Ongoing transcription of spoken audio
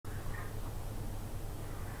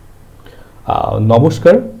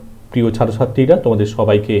নমস্কার প্রিয় ছাত্রছাত্রীরা, তোমাদের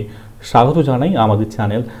সবাইকে স্বাগত জানাই আমাদের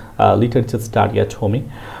চ্যানেল লিটারেচার স্টাডি অ্যাট হোমে।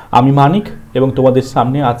 আমি মানিক এবং তোমাদের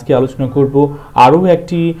সামনে আজকে আলোচনা করব আরও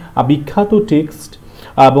একটি বিখ্যাত টেক্সট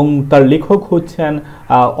এবং তার লেখক হচ্ছেন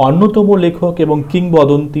অন্যতম লেখক এবং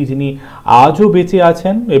কিংবদন্তি, যিনি আজও বেঁচে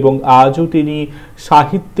আছেন এবং আজও তিনি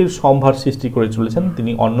সাহিত্যের সম্ভার সৃষ্টি করে চলেছেন।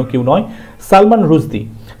 তিনি অন্য কেউ নয়, সালমান রুশদি।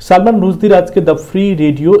 সালমান রুশদির আজকে দ্য ফ্রি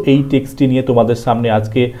রেডিও এই টেক্সটটি নিয়ে তোমাদের সামনে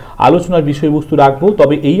আজকে আলোচনার বিষয়বস্তু রাখবো।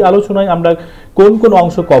 তবে এই আলোচনায় আমরা কোন কোন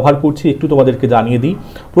অংশ কভার করছি একটু তোমাদেরকে জানিয়ে দিই।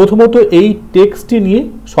 প্রথমত এই টেক্সটটি নিয়ে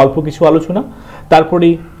স্বল্প কিছু আলোচনা, তারপরে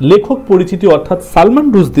লেখক পরিচিতি অর্থাৎ সালমান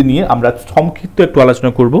রুশদি নিয়ে আমরা সংক্ষিপ্ত একটু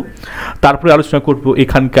আলোচনা করব, তারপরে আলোচনা করব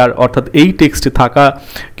এখানকার অর্থাৎ এই টেক্সটে থাকা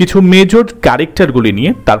কিছু মেজর ক্যারেক্টারগুলি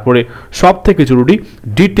নিয়ে, তারপরে সব থেকে জরুরি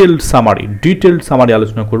ডিটেলড সামারি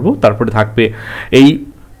আলোচনা করব, তারপরে থাকবে এই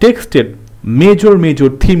টেক্সটের মেজর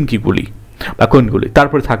থিম কিগুলি বা কোনগুলি,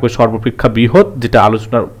 তারপরে থাকবে সর্বাপেক্ষা বৃহৎ যেটা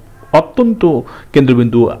আলোচনার অত্যন্ত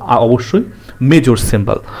কেন্দ্রবিন্দু অবশ্যই মেজর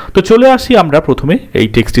সিম্বল। তো চলে আসি আমরা প্রথমে এই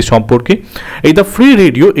টেক্সটটি সম্পর্কে। এই দ্য ফ্রি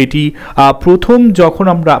রেডিও এটি প্রথম যখন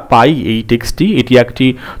আমরা পাই এই টেক্সটটি, এটি একটি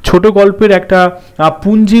ছোট গল্পের একটা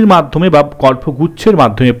পুঞ্জির মাধ্যমে বা গল্পগুচ্ছের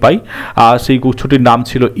মাধ্যমে পাই। সেই গুচ্ছটির নাম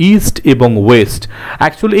ছিল ইস্ট এবং ওয়েস্ট।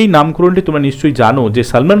 অ্যাকচুয়ালি এই নামকরণটি তোমরা নিশ্চয়ই জানো যে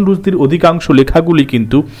সালমান রুশদির অধিকাংশ লেখাগুলি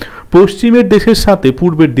কিন্তু পশ্চিমের দেশের সাথে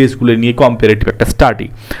পূর্বের দেশগুলি নিয়ে কম্পারেটিভ একটা স্টাডি।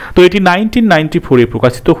 তো এটি 1994-এ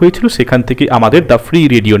প্রকাশিত হয়েছিল, সেখান থেকে আমাদের দ্য ফ্রি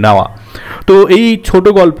রেডিও নেওয়া। তো এই ছোট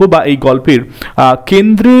গল্প বা এই গল্পের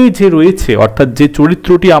কেন্দ্রে যে রয়েছে অর্থাৎ যে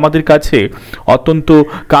চরিত্রটি আমাদের কাছে অত্যন্ত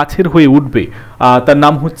কাছের হয়ে উঠবে তার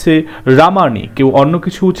নাম হচ্ছে রামানি। কেউ অন্য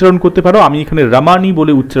কিছু উচ্চারণ করতে পারো, আমি এখানে রামানি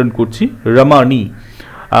বলে উচ্চারণ করছি, রামানি,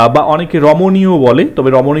 বা অনেকে রমণীও বলে, তবে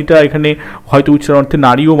রমণীটা এখানে হয়তো উচ্চারণ অর্থে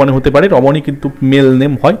নারীও মনে হতে পারে, রমণী কিন্তু মেল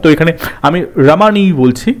নেম হয়, তো এখানে আমি রামানি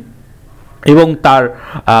বলছি। এবং তার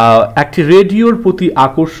একটি রেডিওর প্রতি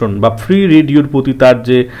আকর্ষণ বা ফ্রি রেডিওর প্রতি তার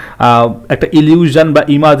যে একটা ইলিউশন বা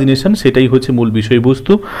ইমাজিনেশন, সেটাই হচ্ছে মূল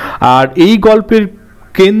বিষয়বস্তু। আর এই গল্পের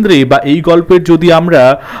কেন্দ্রে বা এই গল্পের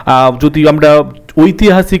যদি আমরা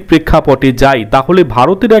ঐতিহাসিক প্রেক্ষাপটে যাই, তাহলে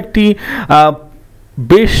ভারতের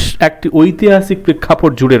বেশ একটি ঐতিহাসিক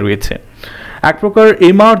প্রেক্ষাপট জুড়ে রয়েছে। এক প্রকার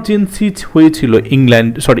এমার্জেন্সি হয়েছিল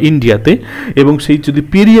ইন্ডিয়াতে, এবং সেই যদি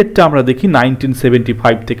পিরিয়ডটা আমরা দেখি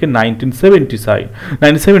 1975 থেকে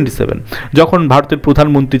 1977, যখন ভারতের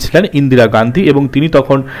প্রধানমন্ত্রী ছিলেন ইন্দিরা গান্ধী, এবং তিনি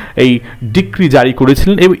তখন এই ডিক্রি জারি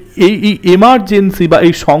করেছিলেন। এবং এই এমার্জেন্সি বা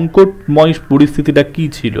এই সংকটময় পরিস্থিতিটা কি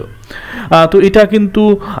ছিল, তো এটা কিন্তু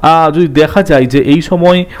যদি দেখা যায় যে এই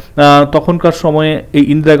সময় তখনকার সময়ে এই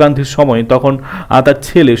ইন্দিরা গান্ধীর সময় তখন তার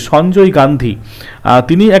ছেলে সঞ্জয় গান্ধী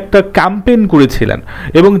তিনি একটা ক্যাম্পেইন করেছিলেন,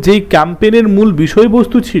 এবং যেই ক্যাম্পেইনের মূল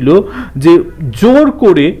বিষয়বস্তু ছিল যে জোর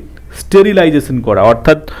করে স্টেরিলাইজেশন করা,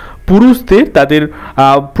 অর্থাৎ পুরুষদের তাদের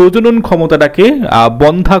প্রজনন ক্ষমতাটাকে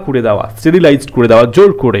বন্ধা করে দেওয়া, স্টেরিলাইজড করে দেওয়া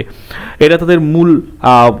জোর করে। এটা তাদের মূল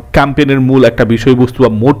ক্যাম্পেইনের মূল একটা বিষয়বস্তু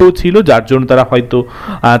বা মোটো ছিল, যার জন্য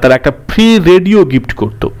তারা একটা ফ্রি রেডিও গিফট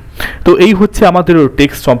করতো। তো এই হচ্ছে আমাদের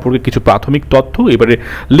টেক্সট সম্পর্কে কিছু প্রাথমিক তথ্য। এবারে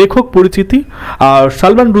লেখক পরিচিতি।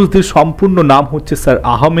 সালমান রুশদির সম্পূর্ণ নাম হচ্ছে স্যার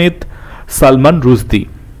আহমেদ সালমান রুশদি।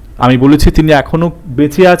 আমি বলেছি তিনি এখনও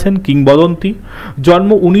বেঁচে আছেন, কিংবদন্তি। জন্ম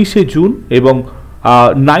 19শে জুন এবং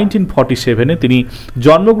 1947-এ তিনি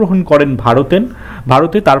জন্মগ্রহণ করেন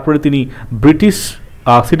ভারতে। তারপরে তিনি ব্রিটিশ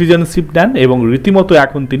সিটিজেনশিপ নেন এবং রীতিমতো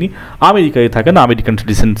এখন তিনি আমেরিকায় থাকেন, আমেরিকান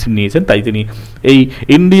সিটিজেনশিপ নিয়েছেন, তাই তিনি এই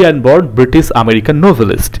Indian born British American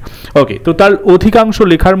novelist. ওকে, তো তার অধিকাংশ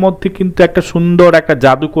লেখার মধ্যে কিন্তু একটা সুন্দর একটা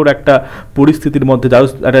জাদুকর একটা পরিস্থিতির মধ্যে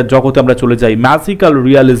একটা জগতে আমরা চলে যাই। ম্যাজিক্যাল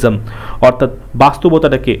রিয়ালিজম অর্থাৎ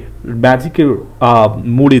বাস্তবতাটাকে ম্যাজিকের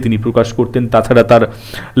মোড়ে তিনি প্রকাশ করতেন। তাছাড়া তার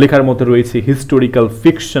লেখার মধ্যে রয়েছে হিস্টোরিক্যাল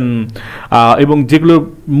ফিকশন, এবং যেগুলোর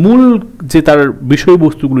মূল যে তার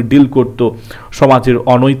বিষয়বস্তুগুলো ডিল করত সমাজের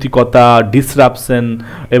অনৈতিকতা, ডিসরাপশন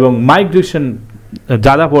এবং মাইগ্রেশন,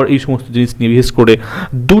 যাযাবর, এই সমস্ত জিনিস নিয়ে বিশেষ করে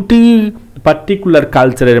দুটি পার্টিকুলার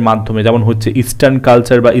কালচারের মাধ্যমে, যেমন হচ্ছে ইস্টার্ন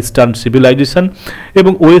কালচার বা ইস্টার্ন সিভিলাইজেশন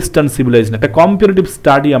এবং ওয়েস্টার্ন সিভিলাইজেশন, একটা কম্পারেটিভ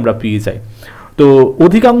স্টাডি আমরা পেয়ে যাই। তো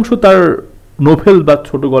অধিকাংশ তার নোভেল বা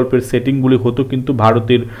ছোট গল্পের সেটিংগুলি হতো কিন্তু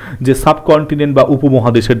ভারতের যে সাবকন্টিনেন্ট বা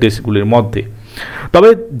উপমহাদেশের দেশগুলির মধ্যে। তবে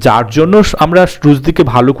যার জন্য আমরা রুশদিকে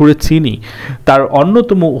ভালো করে চিনি, তার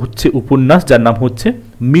অন্যতম হচ্ছে উপন্যাস যার নাম হচ্ছে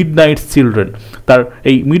মিডনাইট চিলড্রেন। তার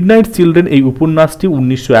এই মিডনাইট চিলড্রেন এই উপন্যাসটি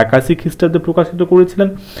 1981 খ্রিস্টাব্দে প্রকাশিত করেছিলেন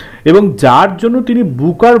এবং যার জন্য তিনি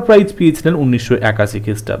বুকার প্রাইজ পেয়েছিলেন 1981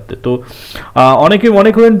 খ্রিস্টাব্দে। তো অনেকে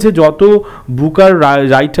মনে করেন যে যত বুকার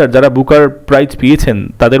রাইটার যারা বুকার প্রাইজ পেয়েছেন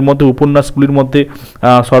তাদের মধ্যে উপন্যাসগুলির মধ্যে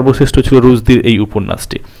সর্বশ্রেষ্ঠ ছিল রুশদির এই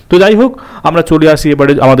উপন্যাসটি। তো যাই হোক, আমরা চলে আসি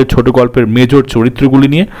এবারে আমাদের ছোট গল্পের মেজর চরিত্রগুলি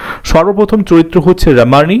নিয়ে। সর্বপ্রথম চরিত্র হচ্ছে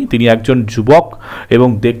রামানি। তিনি একজন যুবক এবং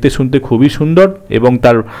দেখতে শুনতে খুবই সুন্দর এবং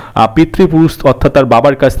তার পিতৃপুরুষ অর্থাৎ তার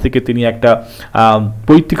বাবার কাছ থেকে তিনি একটা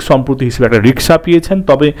পৈতৃক সম্পত্তি হিসেবে একটা রিক্সা পেয়েছেন।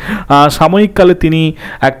 তবে সাময়িককালে তিনি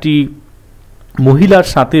একটি মহিলার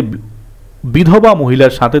সাথে বিধবা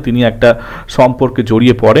মহিলার সাথে তিনি একটা সম্পর্কে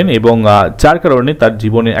জড়িয়ে পড়েন এবং যার কারণে তার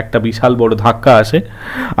জীবনে একটা বিশাল বড় ধাক্কা আসে।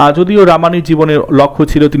 যদিও রামানির জীবনের লক্ষ্য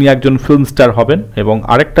ছিল তিনি একজন ফিল্ম স্টার হবেন এবং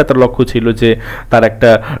আরেকটা তার লক্ষ্য ছিল যে তার একটা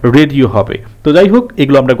রেডিও হবে। তো যাই হোক,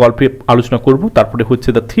 এগুলো আমরা গল্পে আলোচনা করব। তারপরে হচ্ছে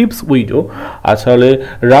দ্য থিপস উইডো। আসলে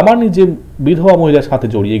রামানি যে বিধবা মহিলার সাথে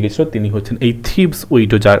জড়িয়ে গেছিল তিনি হচ্ছেন এই থিপস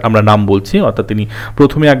উইডো, যার আমরা নাম বলছি। অর্থাৎ তিনি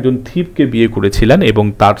প্রথমে একজন থিপকে বিয়ে করেছিলেন এবং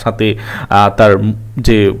তার সাথে তার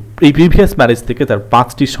যে এই প্রিভিয়াস ম্যারেজ থেকে তার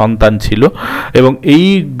 5টি সন্তান ছিল এবং এই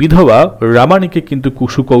বিধবা রামানিকে কিন্তু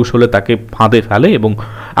কুসুকৌশলে তাকে ফাঁদে ফেলে এবং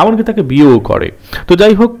এমনকি তাকে বিয়েও করে। তো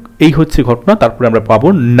যাই হোক, এই হচ্ছে ঘটনা। তারপরে আমরা পাবো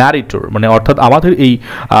ন্যারেটর, মানে অর্থাৎ আমাদের এই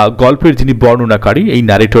গল্পের যিনি বর্ণনাকারী, এই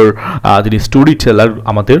ন্যারেটর যিনি স্টোরি টেলার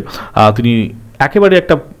আমাদের, তিনি একেবারে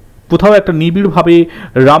একটা কোথাও একটা নিবিড়ভাবে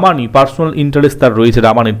রামানি পার্সোনাল ইন্টারেস্ট তার রয়েছে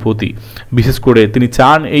রামানির প্রতি। বিশেষ করে তিনি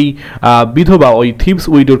চান এই বিধবা ওই থিপস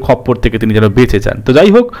উইডোর খপ্পর থেকে তিনি যেন বেঁচে যান। তো যাই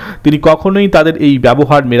হোক, তিনি কখনোই তাদের এই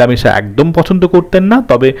ব্যবহার মেলামেশা একদম পছন্দ করতেন না।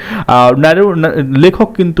 তবে লেখক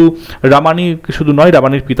কিন্তু রামানি শুধু নয়,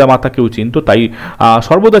 রামানির পিতামাতাকেও চিনত, তাই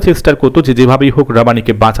সর্বদা চেষ্টা করতো যে যেভাবেই হোক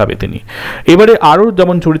রামানিকে বাঁচাবে তিনি। এবারে আরও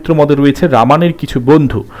যেমন চরিত্র মধ্যে রয়েছে রামানির কিছু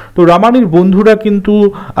বন্ধু। তো রামানির বন্ধুরা কিন্তু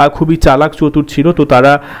খুবই চালাক চতুর ছিল। তো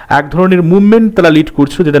তারা এক ধরনের মুভমেন্ট তারা লিড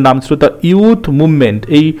করছিল, যেটা নাম ছিল দ্য ইউথ মুভমেন্ট।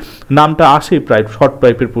 এই নামটা আসে প্রায় শর্ট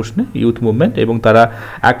টাইপের প্রশ্নে, ইউথ মুভমেন্ট, এবং তারা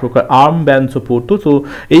এক প্রকার আর্ম ব্যান্ডসও পড়তো। তো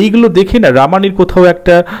এইগুলো দেখে না রামানির কোথাও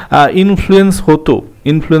একটা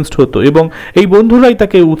ইনফ্লুয়েন্সড হতো এবং এই বন্ধুরাই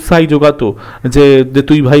তাকে উৎসাহ যোগাতো যে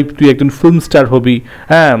তুই একজন ফিল্ম স্টার হবি,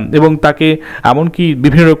 হ্যাঁ, এবং তাকে এমনকি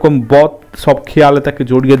বিভিন্ন রকম সব খেয়ালে তাকে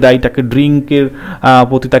জড়িয়ে দেয়, তাকে ড্রিঙ্কের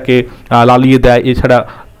প্রতি তাকে লালিয়ে দেয়, এছাড়া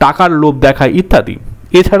টাকার লোভ দেখায় ইত্যাদি।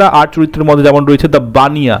 এছাড়া আর চরিত্রের মধ্যে যেমন রয়েছে দ্য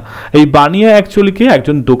বানিয়া। এই বানিয়া অ্যাকচুয়ালি কে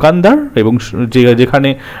একজন দোকানদার এবং যেখানে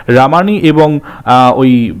রামানি এবং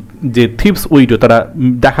ওই যে থিপস উইডো তারা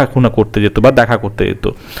দেখা করতে যেত।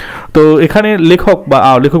 তো এখানে লেখক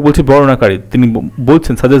বলছে বর্ণনাকারী, তিনি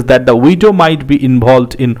বলছেন suggest that the widow might be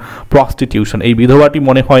involved in prostitution. এই বিধবাটি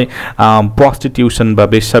মনে হয় প্রস্টিটিউশন বা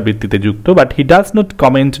বেশ্যাবৃত্তিতে যুক্ত, but he does not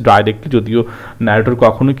comment directly, যদিও ন্যারেটর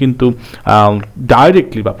কখনো কিন্তু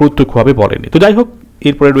ডাইরেক্টলি বা প্রত্যক্ষভাবে বলেনি। তো যাই হোক,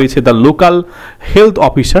 এরপরে রয়েছে দ্য লোকাল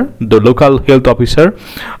হেলথ অফিসার।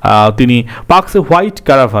 তিনি পার্কস এ হোয়াইট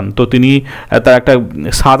ক্যারাভান। তো তিনি তার একটা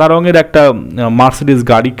সাদা রঙের একটা মার্সিডিজ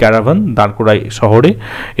গাড়ি ক্যারাভান দাঁড় করায় শহরে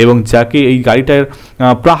এবং যাকে এই গাড়িটার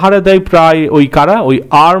পাহারা দেয় প্রায় ওই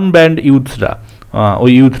আর্ম ব্যান্ড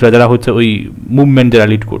ইউথরা যারা হচ্ছে ওই মুভমেন্ট যারা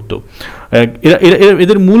লিড করতো।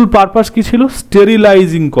 এদের মূল পারপাস কি ছিল?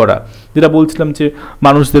 স্টেরিলাইজিং করা, যেটা বলছিলাম যে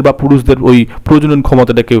মানুষদের বা পুরুষদের ওই প্রজনন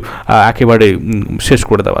ক্ষমতাটাকে একেবারে শেষ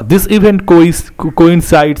করে দেওয়া। দিস ইভেন্ট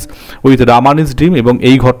কোইনসাইডস উইথ রামানিস ড্রিম, এবং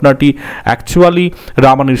এই ঘটনাটি অ্যাকচুয়ালি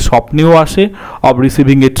রামানির স্বপ্নেও আসে of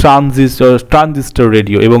receiving a transistor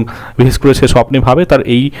radio, এবং বিশেষ করে সে স্বপ্নে ভাবে তার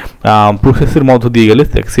এই প্রসেসের মধ্য দিয়ে গেলে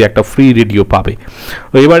সে একটা ফ্রি রেডিও পাবে।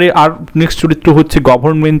 এবারে আর নেক্সট চরিত্র হচ্ছে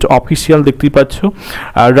গভর্নমেন্ট অফিসিয়াল। দেখতেই পাচ্ছ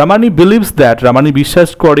রামানি রামানি বিশ্বাস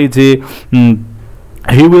করে যে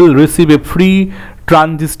he will receive a free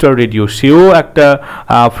transistor radio, সেও একটা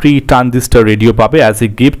ফ্রি ট্রানজিস্টর রেডিও পাবে as a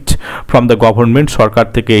gift from the government, সরকার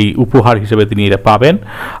থেকে এই উপহার হিসেবে তিনি এটা পাবেন।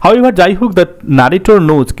 হাউএভার যাই হোক, দ্য ন্যারেটর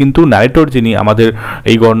নোজ, কিন্তু ন্যারেটর যিনি আমাদের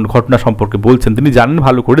এই ঘটনা সম্পর্কে বলছেন তিনি জানেন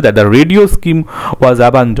ভালো করে that the radio scheme was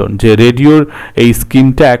abandon, যে রেডিওর এই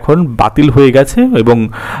স্কিমটা এখন বাতিল হয়ে গেছে এবং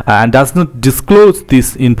does not disclose this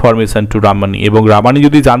information to Ramani, এবং রামানি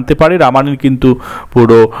যদি জানতে পারে রামানির কিন্তু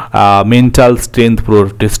পুরো মেন্টাল স্ট্রেংথ পুরো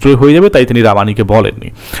ডিস্ট্রয় হয়ে যাবে, তাই তিনি রামানিকে বলেননি।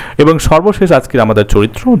 এবং সর্বশেষ আজকের আমাদের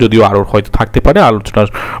চরিত্র, যদিও আরও হয়তো থাকতে পারে, আলোচনার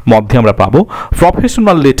মধ্যে আমরা পাবো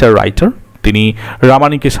প্রফেশনাল লেটার রাইটার। তিনি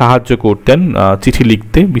রামানিকে সাহায্য করতেন চিঠি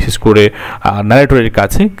লিখতে, বিশেষ করে ন্যারেটরের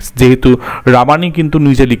কাছে, যেহেতু রামানি কিন্তু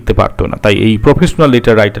নিজে লিখতে পারতো না, তাই এই প্রফেশনাল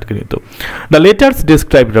লেটার রাইটারকে নিত। The letters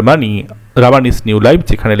describe Ramani রামানিস new life,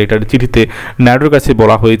 যেখানে লেটার চিঠিতে ন্যারোর কাছে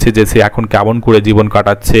বলা হয়েছে যে সে এখন কেমন করে জীবন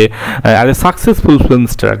কাটাচ্ছে as a successful film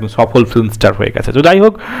star, একজন সফল ফিল্ম স্টার হয়ে গেছে। তো যাই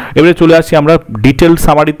হোক, এবারে চলে আসি আমরা ডিটেল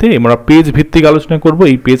সামারিতে। আমরা পেজ ভিত্তিক আলোচনা করব।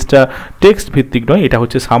 এই পেজটা টেক্সট ভিত্তিক নয়, এটা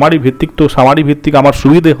হচ্ছে সামারি ভিত্তিক। তো সামারি ভিত্তিক আমার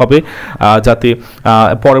সুবিধে হবে যাতে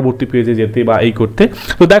পরবর্তী পেজে যেতে বা এই করতে।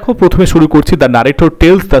 তো দেখো, প্রথমে শুরু করছি। The narrator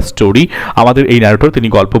tells the story. আমাদের এই ন্যারেটর তিনি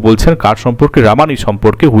গল্প বলছেন কার সম্পর্কে? রামানি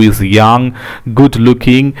সম্পর্কে, who is young, good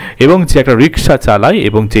looking, এবং যে একটা রিক্সা চালায়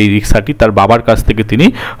এবং যেই রিক্সাটি তার বাবার কাছ থেকে তিনি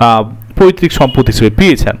পৈতৃক সম্পদ হিসেবে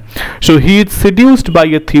পেয়েছেন। So he is সেডিউসড by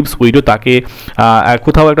A থিপস widow. তাকে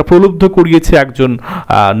কোথাও একটা প্রলুব্ধ করিয়েছে একজন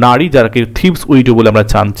নারী, যাকে থিপস উইডো বলে আমরা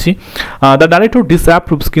জানছি। দ্য ন্যারেটর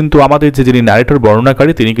ডিসঅ্যাপ্রুভস, কিন্তু আমাদের যে যিনি ন্যারেটর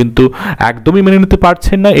বর্ণনাকারী তিনি কিন্তু একদমই মেনে নিতে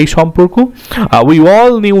পারছেন না এই সম্পর্ক। We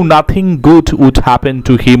all new nothing good would happen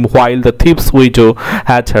to him while the থিপস widow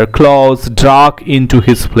had her clause drug in to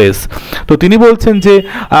his place. তো তিনি বলছেন যে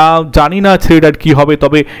জানি না ছেলেটার কি হবে,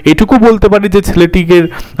 তবে এটুকু বলতে পারি যে ছেলেটিকে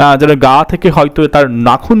যেন গা থেকে হয়তো তার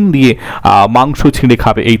নাখুন দিয়ে মাংস ছিঁড়ে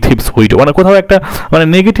খাবে এই থিপস উইডো। মানে কোথাও একটা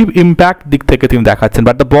নেগেটিভ ইম্প্যাক্ট দিক থেকে তিনি দেখাচ্ছেন।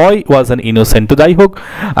 But the boy was an innocent. তো যাই হোক,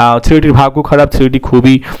 ছেলেটির ভাগ্য খারাপ, ছেলেটি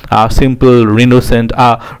খুবই সিম্পল, ইনোসেন্ট,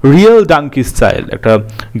 রিয়েল ডাঙ্কি স্টাইল, একটা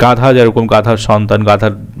গাধা যেরকম গাধার সন্তান,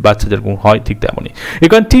 গাধার বাচ্চা যেরকম হয় ঠিক তেমনই। You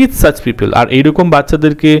can teach such people. আর এইরকম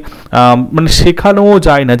বাচ্চাদেরকে শেখানোও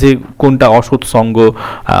যায় না যে কোনটা অসৎ সঙ্গ,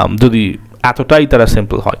 যদি এতটাই তারা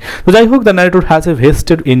সিম্পল হয়। তো যাই হোক, the narrator has a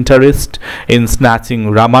vested interest in snatching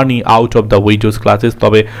Ramani out of the widows classes.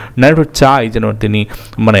 তবে ন্যারেটর চাই যেন তিনি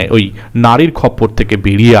ওই নারীর খপ্পর থেকে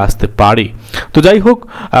বেরিয়ে আসতে পারে। তো যাই হোক,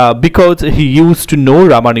 because he use to know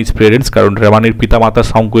রামানিজ parents, কারণ রামানির পিতামাতার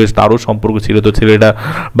সঙ্গে তারও সম্পর্ক ছিল। তো ছেলেটা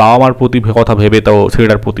বাবা মার প্রতি কথা ভেবে, তাও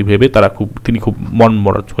ছেলেটার প্রতি ভেবে তিনি খুব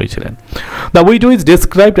মনমরা হয়েছিলেন। The widow is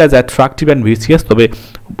described as attractive and vicious. তবে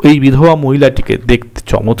এই বিধবা মহিলাটিকে দেখতে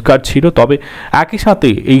চমৎকার ছিল, তবে একই সাথে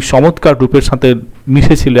এই চমৎকার রূপের সাথে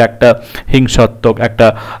মিশেছিল একটা হিংসাত্মক, একটা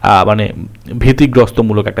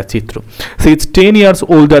ভীতিগ্রস্তমূলক একটা চিত্র। C is 10 years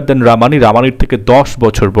older than Ramani. রামানির থেকে 10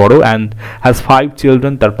 বছর বড়। And has 5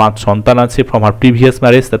 children। তার 5 সন্তান আছে ফ্রম হার প্রিভিয়াস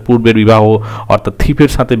ম্যারেজ, তার পূর্বের বিবাহ অর্থাৎ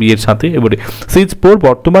থিপের সাথে, বিয়ের সাথে। এবারে সি ইজ পোর।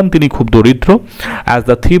 বর্তমান তিনি খুব দরিদ্র। As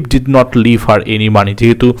the thief did not leave her any money.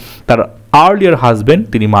 যেহেতু তার আর্লিয়ার হাজব্যান্ড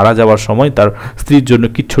তিনি মারা যাওয়ার সময় তার স্ত্রীর জন্য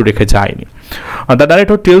কিচ্ছু রেখে যায়নি। The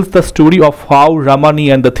narrator tells the story of how Ramani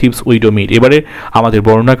and the থিপস widow meet. এবারে আমাদের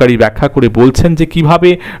বর্ণনাকারী ব্যাখ্যা করে বলছেন যে কিভাবে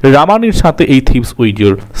রামানির সাথে এই থিপস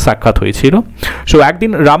উইডোর সাক্ষাৎ হয়েছিল। সো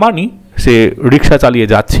একদিন রামানি সে রিক্সা চালিয়ে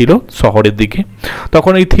যাচ্ছিল শহরের দিকে,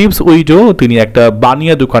 তখন এই থিপস উইডো তিনি একটা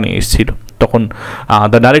বানিয়া দোকানে এসেছিল। তখন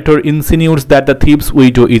the narrator ইনসিনিউটস that the থিপস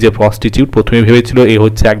widow is a prostitute. প্রথমে ভেবেছিল এ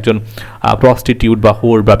হচ্ছে একজন প্রস্টিটিউট বা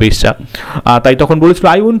হোর বা বেশ্যা। তাই তখন বলেছিল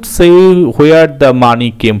I won't say where the money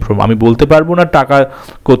came from. আমি বলতে পারবো না টাকা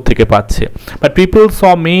কোত্থেকে পাচ্ছে। But people saw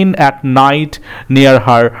main at night near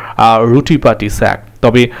হার রুটি পার্টি স্যাক।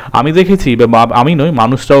 তবে আমি দেখেছি, আমি নয়,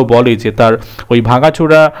 মানুষরাও বলে যে তার ওই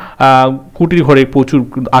ভাঙাচোরা কুটির ঘরে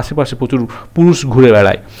আশেপাশে প্রচুর পুরুষ ঘুরে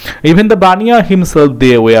বেড়ায়। Even the Bania himself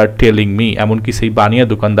they were telling me. এমনকি সেই বানিয়া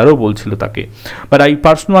দোকানদারও বলছিল তাকে। But I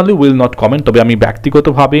personally will not comment. তবে আমি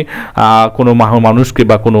ব্যক্তিগতভাবে কোনো মানুষকে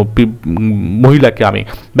বা কোনো মহিলাকে আমি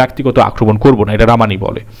ব্যক্তিগত আক্রমণ করব না, এটা রামানি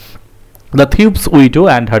বলে। The থিপস widow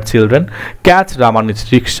and her children catch রামানির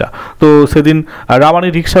রিক্সা। তো সেদিন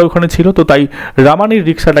রামানির রিক্সা ওখানে ছিল, তো তাই রামানির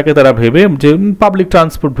রিক্সাটাকে তারা ভেবে যে পাবলিক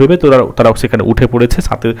ট্রান্সপোর্ট ভেবে তারাও সেখানে উঠে পড়েছে।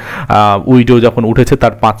 সাথে উইডো যখন উঠেছে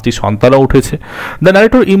তার 5টি সন্তানও উঠেছে। The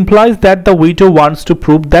narrator implies that the widow wants to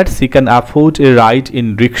prove that C can afford A ride in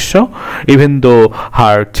rickshaw even though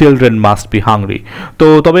her children must be hungry. তো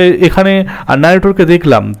তবে এখানে ন্যারেটরকে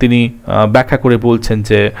দেখলাম তিনি ব্যাখ্যা করে বলছেন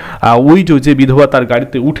যে উইডো যে বিধবা তার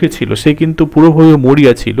গাড়িতে উঠেছিল সে কিন্তু পুরোপুরি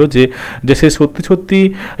মরিয়া ছিল যে সে সত্যি সত্যি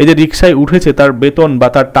এই যে রিক্সায় উঠেছে তার বেতন বা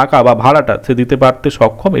তার টাকা বা ভাড়াটা সে দিতে পারতে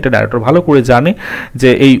সক্ষম। এটা ন্যারেটর ভালো করে জানে যে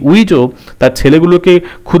এই উইডো তার ছেলেগুলোকে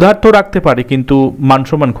ক্ষুধার্ত রাখতে পারে কিন্তু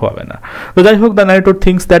মানসম্মান খোয়াবে না। তো যাই হোক, the narrator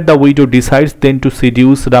things that the widow decides then two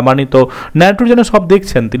seduce Ramani. তো ন্যারেটর যেন সব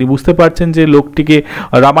দেখছেন, তিনি বুঝতে পারছেন যে লোকটিকে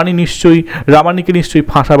রামানিকে নিশ্চয়ই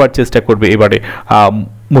ফাঁসাবার চেষ্টা করবে এবারে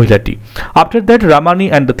মহিলাটি। After that Ramani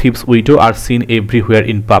and the থিপস widow R scene এভরিহুয়ার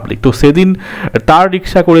in public. তো সেদিন তার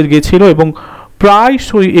রিক্সা করে গিয়েছিল এবং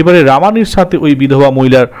প্রায়শই এবারে রামানির সাথে ওই বিধবা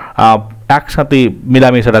মহিলার একসাথে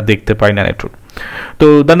মেলামেশাটা দেখতে পাই ন্যারেটর। তো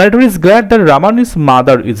the narrator is glad that রামানিস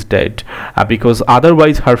mother is dead because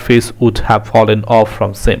otherwise her face would have fallen of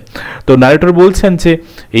from same. তো ন্যারেটর বলছেন যে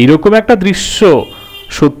এইরকম একটা দৃশ্য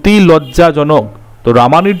সত্যিই লজ্জাজনক। তো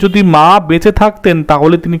রামানির যদি মা বেঁচে থাকতেন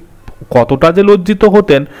তাহলে তিনি কতটা যে লজ্জিত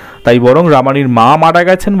হতেন, তাই বরং রামানির মা মারা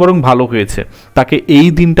গেছেন বরং ভালো হয়েছে, তাকে এই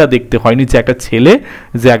দিনটা দেখতে হয়নি যে একটা ছেলে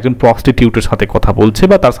যে একজন প্রস্টিটিউটের সাথে কথা বলছে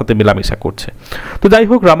বা তার সাথে মেলামেশা করছে। তো যাই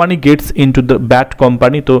হোক, Ramani Gates into the bad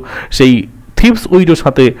company. তো সেই থিপস উইডোর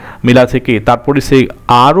সাথে মেলা থেকে তারপরে সে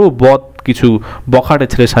আরও বদ কিছু বখাটে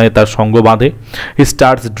ছেলের সাথে তার সঙ্গ বাঁধে। হি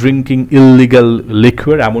স্টার্টস ড্রিঙ্কিং ইললিগাল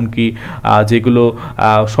লিকুয়ার, এমনকি যেগুলো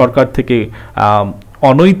সরকার থেকে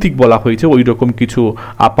অনৈতিক বলা হয়েছে ওই রকম কিছু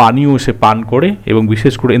পানীয় সে পান করে, এবং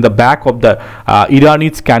বিশেষ করে in the back of the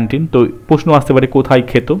ইরানিজ canteen. তো প্রশ্ন আসতে পারে কোথায়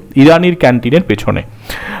খেত, ইরানির ক্যান্টিনের পেছনে।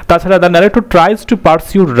 তাছাড়া the narrator tries to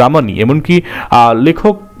pursue Ramani, এমনকি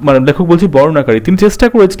লেখক বলছি বর্ণনাকারী, তিনি চেষ্টা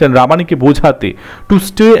করেছিলেন রামানিকে বোঝাতে to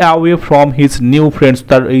stay away from his new friends,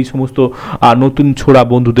 তার এই সমস্ত নতুন ছোড়া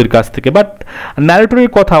বন্ধুদের কাছ থেকে। বাট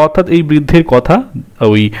ন্যারেটরের কথা, অর্থাৎ এই বৃদ্ধের কথা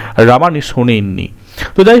ওই রামানি শোনেননি।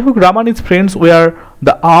 তো যাই হোক, রামানিজ friends were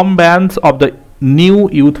the arm bands of the new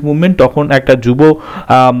youth movement. তখন একটা যুব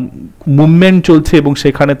মুভমেন্ট চলছে এবং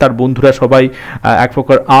সেখানে তার বন্ধুরা সবাই এক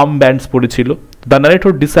প্রকার আর্ম ব্যান্ডস পড়েছিল। The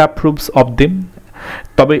narrator ডিসঅ্যাপ্রুভস of them.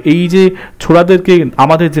 তবে এই যে ছোড়াদেরকে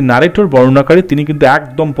আমাদের যে ন্যারেটর বর্ণনাকারী তিনি কিন্তু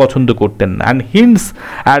একদম পছন্দ করতেন না। And hints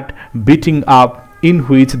at beating up in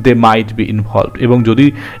which they might be involved, এবং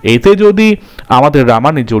এতে যদি আমাদের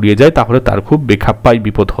রামানি জড়িয়ে যায় তাহলে তার খুব বেখাপ্পাই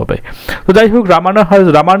বিপদ হবে। তো যাই হোক,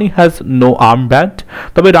 Ramani has no arm band.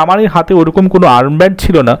 তবে রামানির হাতে ওরকম কোনো আর্ম ব্যান্ড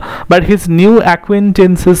ছিল না। But his new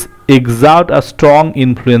অ্যাকোয়েন্টেন্সেস excerpt a strong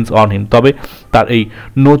influence on him. তবে তার এই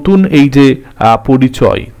নতুন এই যে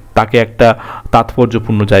পরিচয় তাকে একটা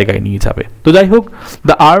তাৎপর্যপূর্ণ জায়গায় নিয়ে যাবে। তো যাই হোক,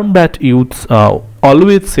 the arm band youths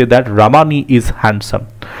always say that Ramani is handsome.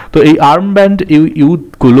 তো এই আর্ম ব্যান্ড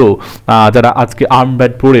ইউথগুলো যারা আজকে আর্ম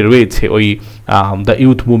ব্যান্ড পরে রয়েছে ওই দ্য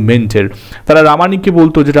ইউথ মুভমেন্টের, তারা রামানিকে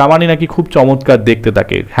বলতো যে রামানি নাকি খুব চমৎকার দেখতে,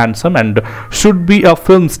 তাকে handsome and should be a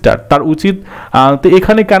film star, তার উচিত। তো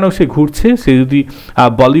এখানে কেন সে ঘুরছে, সে যদি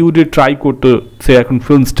বলিউডে ট্রাই করতো সে এখন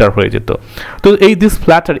ফিল্ম স্টার হয়ে যেত। তো এই দিস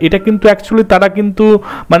ফ্ল্যাটার, এটা কিন্তু অ্যাকচুয়ালি তারা কিন্তু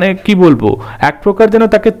মানে কি বলবো, এক প্রকার যেন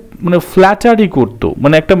তাকে মানে ফ্ল্যাটারই করতো,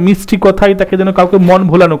 মানে একটা মিষ্টি কথাই তাকে যেন কাউকে মন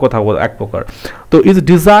ভোলানো কথা এক প্রকার। তো is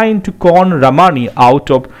design two corn Ramani out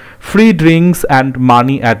of free drinks and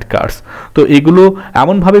money at curse. তো এগুলো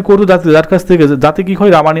এমনভাবে করতো যার কাছ থেকে যাতে কি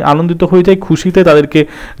হয় রামানি আনন্দিত হয়ে যায়, খুশিতে তাদেরকে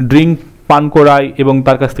ড্রিঙ্ক পান করায় এবং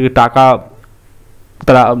তার কাছ থেকে টাকা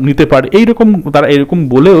তারা নিতে পারে, এইরকম তারা এরকম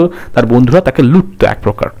বলেও তার বন্ধুরা তাকে লুটতো এক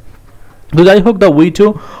প্রকার। তো যাই হোক, the widow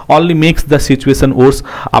only makes the situation ওর্স।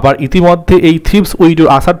 আবার ইতিমধ্যে এই থিপস উইডো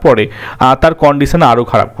আসার পরে তার কন্ডিশন আরও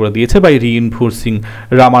খারাপ করে দিয়েছে by reinforcing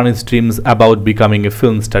রামানিজ dreams about becoming A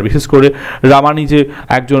film star. বিশেষ করে রামানি যে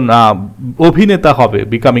একজন অভিনেতা হবে,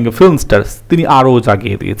 বিকামিং এ ফিল্ম স্টার, তিনি আরও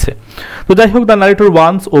জাগিয়ে দিয়েছে। তো যাই হোক, the narrator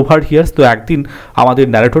once over here's. তো একদিন আমাদের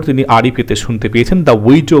ন্যারেটর তিনি আড়ি পেতে শুনতে পেয়েছেন দ্য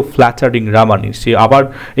উইডো ফ্ল্যাটারিং রামানি। সে আবার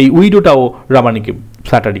এই উইডোটাও রামানিকে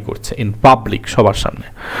ফ্ল্যাটারি করছে ইন পাবলিক, সবার সামনে।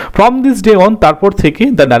 ফ্রম দিস ডে অন, তারপর থেকে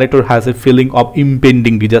the narrator has a feeling of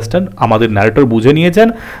impending disaster. আমাদের ন্যারেটর বুঝে নিয়েছেন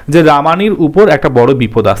যে রামানির উপর একটা বড়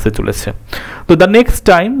বিপদ আসতে চলেছে। তো the next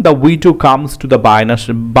time the widow comes to the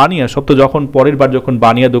Bania shop, তো যখন পরের বার যখন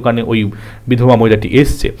বানিয়া দোকানে ওই বিধবা মহিলাটি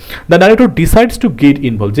এসছে, the narrator decides to get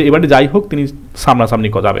involve, যে এবারে যাই হোক তিনি সামনাসামনি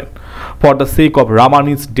যাবেন for the sake of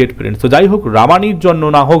রামানিজ dead parents. তো যাই হোক, রামানির জন্য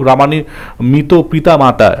না হোক, রামানির মৃত পিতা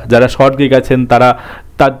মাতা যারা স্বর্গে গেছেন তারা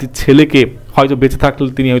তার ছেলেকে হয়তো বেঁচে থাকলে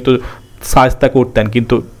তিনি হয়তো সাহায্য করতেন,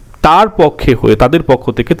 কিন্তু তার পক্ষে হয়ে তাদের পক্ষ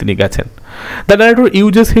থেকে তিনি গেছেন। The narrator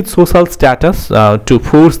uses his social status to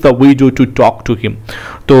force the widow to talk to him.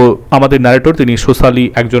 তো আমাদের ন্যারেটর তিনি সোশ্যালি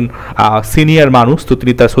একজন সিনিয়র মানুষ, তো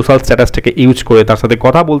তিনি তার সোশ্যাল স্ট্যাটাসটাকে ইউজ করে তার সাথে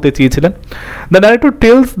কথা বলতে চেয়েছিলেন। The narrator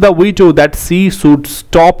tells the widow that C should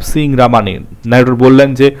stop Singh Ramani. Narrator বললেন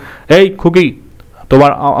যে এই খুকি,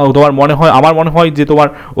 তোমার মনে হয়, আমার মনে হয় যে তোমার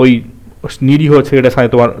ওই নিরীহ ছেলেটার সাথে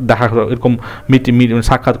তোমার দেখা এরকম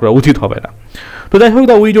সাক্ষাৎ করা উচিত হবে না। তো যাই হোক,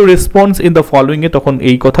 the widow response in the ফলোয়িংয়ে, তখন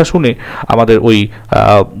এই কথা শুনে আমাদের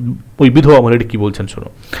ওই বিধবা মহিলাটি কি বলছেন শোনো।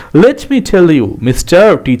 Let me tell you mister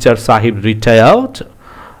teacher সাহেব রিটায়ার্ড,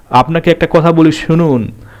 আপনাকে একটা কথা বলি শুনুন,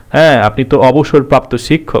 হ্যাঁ আপনি তো অবসরপ্রাপ্ত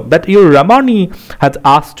শিক্ষক, that your Ramani has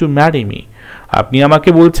asked to marry me. আপনি আমাকে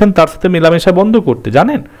বলছেন তার সাথে মেলামেশা বন্ধ করতে,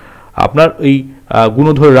 জানেন আপনার এই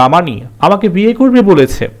গুণধর রামানি আমাকে বিয়ে করবে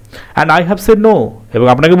বলেছে, and I have said no. এবং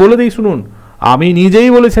আপনাকে বলে দিই শুনুন, আমি নিজেই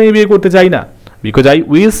বলেছি আমি বিয়ে করতে চাই না, because I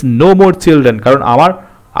wish no more children, কারণ আমার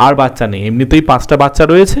আর বাচ্চা নেই, এমনিতেই 5টা বাচ্চা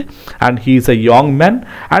রয়েছে, and he is a young man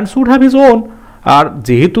and should have his own. আর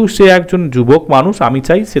যেহেতু সে একজন যুবক মানুষ, আমি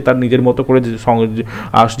চাই সে তার নিজের মতো করে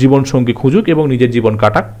জীবন সঙ্গী খুঁজুক এবং নিজের জীবন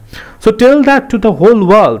কাটাক। So tell that to the whole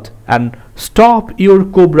world and stop your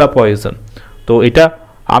cobra poison. তো এটা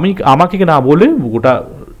আমাকে না বলে গোটা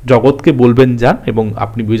জগৎকে বলবেন যান, এবং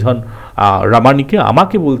আপনি বুঝান রামানিকে,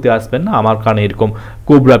 আমাকে বলতে আসবেন না, আমার কানে এরকম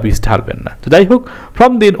কোবরা বিষ ঢালবেন না। তো যাই হোক,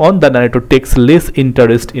 from then on the narrator text less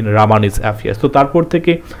interest in রামানিজ affairs. তো তারপর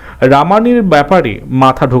থেকে রামানির ব্যাপারে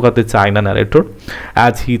মাথা ঢোকাতে চায় না narrator,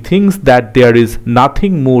 as he thinks that there is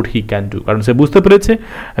nothing more he can do. কারণ সে বুঝতে পেরেছে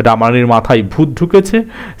রামানির মাথায় ভূত ঢুকেছে,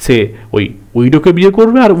 সে ওই উইডোকে বিয়ে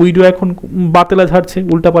করবে, আর উইডো এখন বাতেলা ঝাড়ছে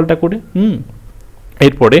উল্টাপাল্টা করে।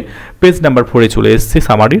 এরপরে পেজ নাম্বার 4 চলে এসছে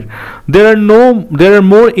সামারির। দেয়ার আর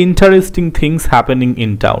more interesting things happening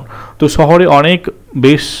in town. তো শহরে অনেক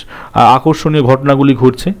বেশ আকর্ষণীয় ঘটনাগুলি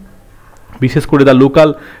ঘটছে, বিশেষ করে দ্য লোকাল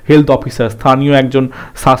হেলথ অফিসার, স্থানীয় একজন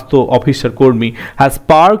স্বাস্থ্য অফিসার কর্মী, has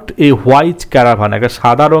parked a white caravan, একটা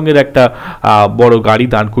সাদা রঙের একটা বড় গাড়ি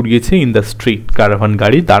দাঁড় করিয়েছে ইন দ্য স্ট্রিট, ক্যারাভান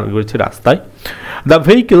গাড়ি দাঁড় করেছে রাস্তায়। দ্য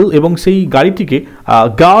ভেহিকেল, এবং সেই গাড়িটিকে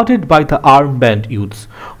guarded by the arm band youths,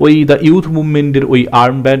 ওই দ্য ইউথ মুভমেন্টের ওই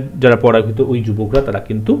আর্ম ব্যান্ড যারা পরাভূত ওই যুবকরা, তারা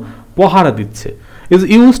কিন্তু পহারা দিচ্ছে। Is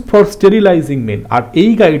used for sterilising main. আর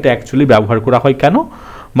এই গাড়িটা অ্যাকচুয়ালি ব্যবহার করা হয় কেন?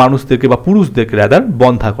 মানুষদেরকে বা পুরুষদেরকে রাদার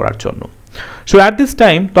বন্ধা করার জন্য। সো অ্যাট দিস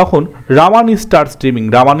টাইম তখন রামানি স্টার্টস ড্রিমিং,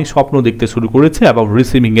 রামানি স্বপ্ন দেখতে শুরু করেছে about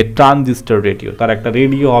receiving a transistor radio, তার একটা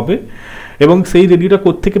রেডিও হবে, এবং সেই রেডিওটা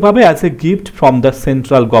কোত্থেকে পাবে? As a gift from the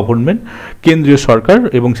central government, কেন্দ্রীয় সরকার,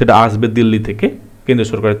 এবং সেটা আসবে দিল্লি থেকে, কেন্দ্রীয়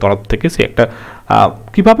সরকারের তরফ থেকে সে একটা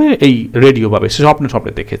কীভাবে এই রেডিও পাবে সে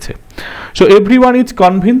স্বপ্নে দেখেছে। So every one is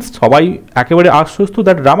convinced, সবাই একেবারে আশ্বস্ত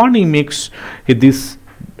that Ramani makes this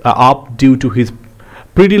up due to his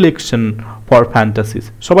predilection for ফ্যান্টাসিস।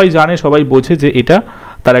 সবাই জানে, সবাই বোঝে যে এটা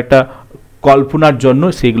তার একটা কল্পনার জন্য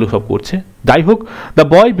সেগুলো সব করছে। যাই হোক, the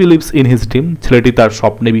boy believes in his dream, ছেলেটি তার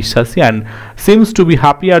স্বপ্নে বিশ্বাসী, and seems to B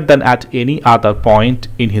happier than at any other point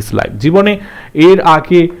in his life. জীবনে এর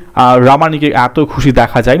আগে রামানিকে এত খুশি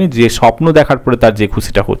দেখা যায়নি যে স্বপ্ন দেখার পরে তার যে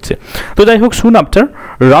খুশিটা হচ্ছে। তো যাই হোক, soon after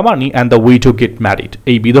Ramani and the widow get married,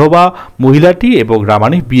 এই বিধবা মহিলাটি এবং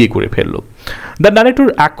রামানি বিয়ে করে ফেলল। The narrator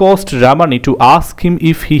অ্যাকস্ট Ramani to ask him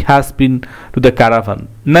if he has been to the caravan.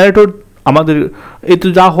 Narrator আমাদের এই তো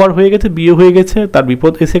যা হওয়ার হয়ে গেছে, বিয়ে হয়ে গেছে, তার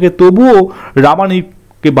বিপদ এসে গেছে, তবুও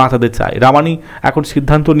রামানিকে বাঁচাতে চায়। রামানি এখন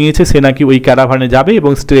সিদ্ধান্ত নিয়েছে সে নাকি ওই ক্যারাভানে যাবে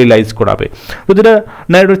এবং স্টেরিলাইজ করাবে, তো যেটা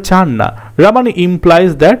ন্যারেটর চান না। Ramani implies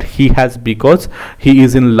that he has because he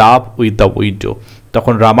is in love with the widow.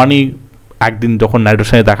 তখন রামানি একদিন যখন ন্যারেটর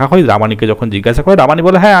সঙ্গে দেখা হয়, রামানিকে যখন জিজ্ঞাসা করে, রামানি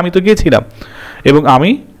বলে হ্যাঁ আমি তো গিয়েছিলাম এবং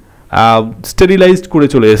আমি স্টেরিলাইজড করে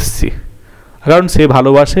চলে এসেছি, কারণ সে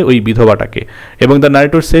ভালোবাসে ওই বিধবাটাকে। এবং দ্য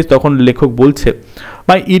ন্যারেটর সেজ, তখন লেখক বলছে,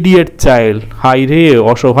 মাই ইডিয়েট চাইল্ড, হাই রে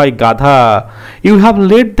অসহায় গাধা, you have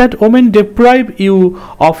late that women deprive you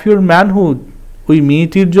of your manhood. ওই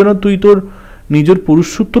মেয়েটির জন্য তুই তোর নিজের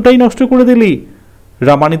পুরুষত্বটাই নষ্ট করে দিলি।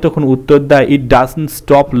 রামানি তখন উত্তর দেয়, it doesn't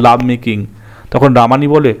stop love making. তখন রামানি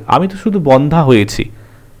বলে, আমি তো শুধু বন্ধা হয়েছি,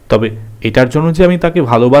 তবে এটার জন্য যে আমি তাকে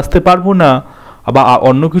ভালোবাসতে পারবো না বা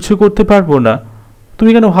অন্য কিছু করতে পারবো না,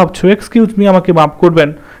 তুমি কেন ভাবছো? এক্সকিউজ মি, আমাকে মাফ করবেন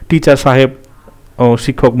টিচার সাহেব,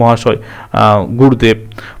 শিক্ষক মহাশয়, গুরুদেব,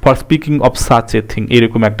 for speaking of such a thing.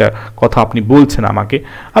 এরকম একটা কথা আপনি বলছেন আমাকে,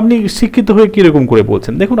 আপনি শিক্ষিত হয়ে কীরকম করে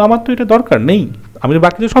বলছেন? দেখুন, আমার তো এটা দরকার নেই, আমি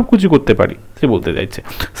বাকিতে সব কিছু করতে পারি, সে বলতে চাইছে।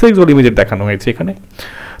 সেক্সুয়াল ইমেজের দেখানো হয়েছে এখানে।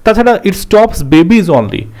 তাছাড়া ইট স্টপস বেবিজ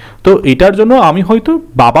অনলি, তো এটার জন্য আমি হয়তো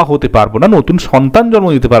বাবা হতে পারবো না, নতুন সন্তান জন্ম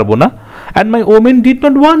দিতে পারবো না। And my women did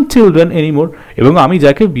not want children anymore, এবং আমি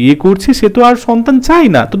যাকে বিয়ে করছি সে তো আর সন্তান চাই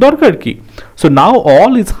না, তো দরকার কি? সো নাও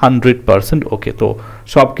অল ইজ 100% ওকে, তো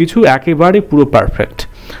সব কিছু একেবারে পুরো perfect.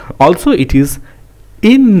 Also it is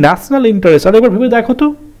in national interest. আর এবার ভেবে দেখো তো,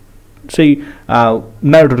 সেই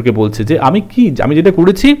ন্যারেটরকে বলছে যে আমি যেটা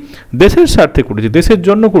করেছি দেশের স্বার্থে করেছি, দেশের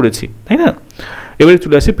জন্য করেছি, তাই না? এবারে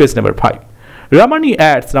চলে আসি page number 5। Ramani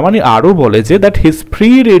ads, Ramani আরও বলে যে that his free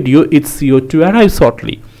radio is sure to arrive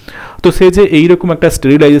shortly. তো সে যে এইরকম একটা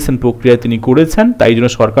স্টেরিলাইজেশন প্রক্রিয়া তিনি করেছেন, তাই জন্য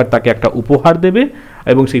সরকার তাকে একটা উপহার দেবে,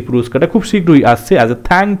 এবং সেই পুরস্কারটা খুব শীঘ্রই আসছে as a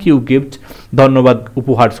thank you gift, ধন্যবাদ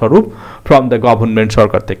উপহার স্বরূপ, ফ্রম দ্য গভর্নমেন্ট,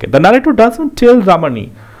 সরকার থেকে। দ্য ন্যারেটর ডাজন্ট টেল রামানি,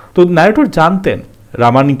 তো ন্যারেটর জানতেন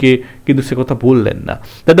রামানিকে, কিন্তু সে কথা বললেন না।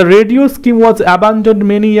 The radio scheme was abandoned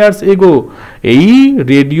many years ago, এই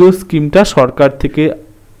রেডিও স্কিমটা সরকার থেকে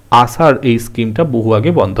আসার এই স্কিমটা বহু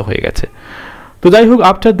আগে বন্ধ হয়ে গেছে। তো যাই হোক,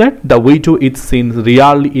 after that the widow is seen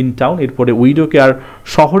really in town, এরপরে উইডোকে আর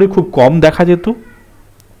শহরে খুব কম দেখা যেত।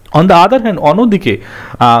 অন দ্য আদার হ্যান্ড, অন্যদিকে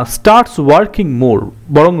স্টার্টস ওয়ার্কিং মোর,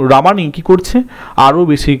 বরং রামানি কী করছে, আরও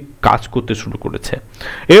বেশি কাজ করতে শুরু করেছে।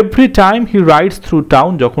 Every time he rides through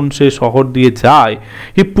town, যখন সে শহর দিয়ে যায়,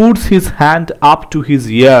 he puts his hand up to his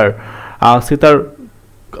ইয়ার, সে তার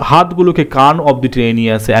হাতগুলোকে কান অব্দি টেনে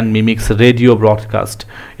নিয়ে আসে, অ্যান্ড মিমিক্স রেডিও ব্রডকাস্ট,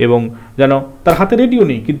 এবং যেন তার হাতে রেডিও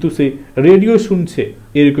নেই কিন্তু সে রেডিও শুনছে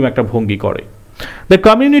এরকম একটা ভঙ্গি করে। The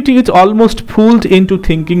community is almost fooled into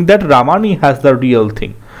thinking that Ramani has the real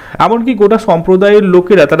thing. এমনকি গোটা সম্প্রদায়ের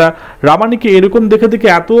লোকেরা তারা রামানিকে এরকম দেখে দেখে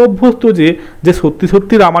এত অভ্যস্ত যে যে সত্যি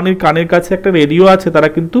সত্যি রামানির কানের কাছে একটা রেডিও আছে তারা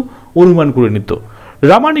কিন্তু অনুমান করে নিত।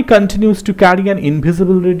 Ramani continues to carry an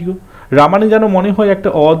invisible radio, Ramani যেন মনে হয় একটা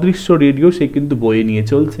অদৃশ্য রেডিও সে কিন্তু বয়ে নিয়ে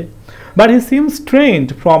চলছে। But he seems trend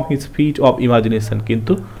from his fit of imagination,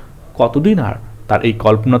 কিন্তু কতদিন আর তার এই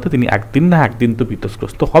কল্পনাতে তিনি একদিন না একদিন তো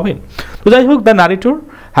বিতস্গ্রস্ত হবেন। তো যাই হোক, the narrator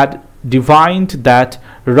had divined that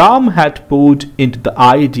Ram had poured into the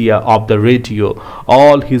idea of the radio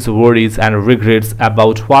all his worries and regrets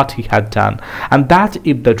about what he had done, and that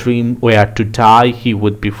if the dream were to die, he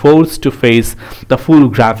would be forced to face the full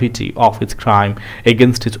gravity of his crime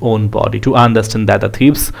against his own body, to understand that the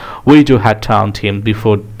thief's widow had turned him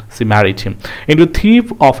before she married him into a thief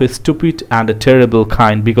of a stupid and a terrible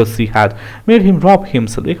kind, because she had made him rob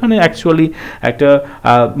himself. এখানে actually একটা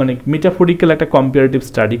মানে metaphorical একটা comparative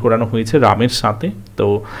study করানো হয়েছে রামের সাথে। তো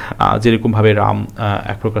যেরকমভাবে রাম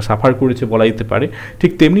এক প্রকার সাফার করেছে বলা যেতে পারে,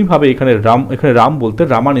 ঠিক তেমনিভাবে এখানে রাম বলতে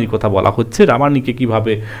রামানির কথা বলা হচ্ছে, রামানিকে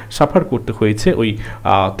কিভাবে সাফার করতে হয়েছে ওই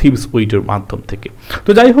থিভস উইডোর মাধ্যম থেকে। তো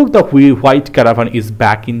যাই হোক, the white caravan is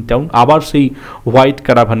back in town, আবার সেই হোয়াইট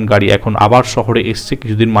ক্যারাভান গাড়ি এখন আবার শহরে এসছে,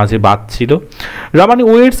 কিছুদিন মাঝে বাদ ছিল। Ramani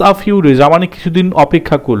weights a few days, Ramani কিছুদিন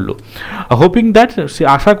অপেক্ষা করলো, হোপিং দ্যাট, সে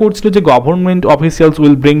আশা করছিল যে government officials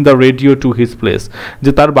will bring the radio to his place,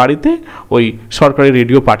 যে তার বাড়িতে ওই সরকারি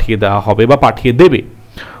রেডিও পাঠিয়ে দেওয়া হবে বা পাঠিয়ে দেবে।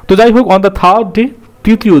 তো যাই হোক, অন দ্য থার্ড ডে,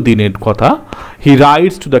 তৃতীয় দিনের কথা, হি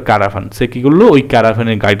রাইডস টু দ্য ক্যারাভান, সে কি করলো ওই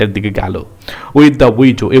ক্যারাভানের গাড়িটার দিকে গেল উইথ দ্য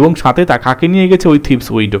উইডো, এবং সাথে তা কাকে নিয়ে গেছে, ওই থিপস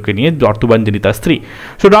উইডোকে নিয়ে, বর্তমান যিনি তার স্ত্রী।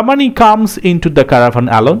 So Ramani comes in to the caravan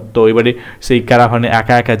alone, তো এবারে সেই ক্যারাভানে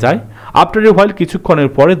একা একা যায়। আফটার এ হোয়াইল, কিছুক্ষণের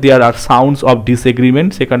পরে, দেয়ার আর সাউন্ডস অফ ডিসএগ্রিমেন্ট,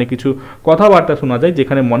 সেখানে কিছু কথাবার্তা শোনা যায়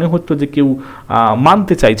যেখানে মনে হতো যে কেউ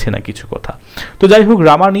মানতে চাইছে না কিছু কথা। তো যাই হোক,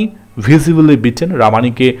 রামানি ভিজিবলি বিটেন,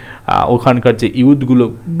 রামানিকে ওখানকার যে ইউথগুলো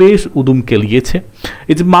বেশ উদুম কেলিয়েছে।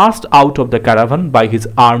 It's must out of the caravan by his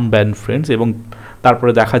arm band friends, এবং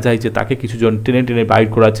তারপরে দেখা যায় যে তাকে কিছুজন টেনে টেনে বাইর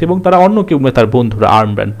করাচ্ছে এবং তারা অন্য কেউ তার বন্ধুরা,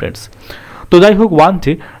 আর্ম ব্যান্ড ফ্রেন্ডস। তো যাই হোক, one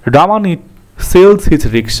day Ramani sales his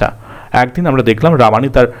রিক্সা, একদিন আমরা দেখলাম রামানি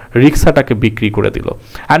তার রিক্সাটাকে বিক্রি করে দিল।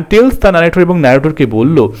 অ্যান্ড টেলস দ্য ন্যারেটর, এবং ন্যারেটরকে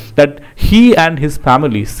বলল that he and his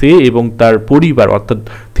family, সে এবং তার পরিবার অর্থাৎ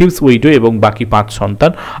থিভস উইডো এবং বাকি 5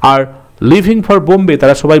 সন্তান, আর লিভিং ফর বোম্বে,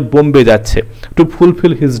 তারা সবাই বোম্বে যাচ্ছে, টু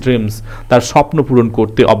ফুলফিল হিজ ড্রিমস, তার স্বপ্ন পূরণ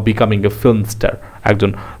করতে, of becoming A film star,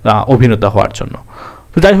 একজন অভিনেতা হওয়ার জন্য।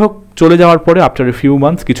 তো যাই হোক, চলে যাওয়ার পরে আফটার এ ফিউ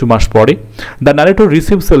মান্থস, কিছু মাস পরে, the narrator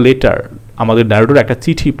receives a letter, আমাদের ন্যারেটর একটা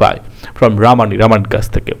চিঠি পায় ফ্রম রামানির কাছ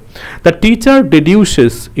থেকে। The teacher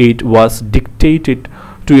ডিডিউসেস it was dictated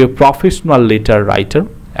two a professional letter writer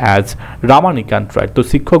as Ramani can write. তো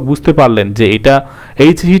শিক্ষক বুঝতে পারলেন যে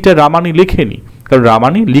এই চিঠিটা রামানি লেখেনি, কারণ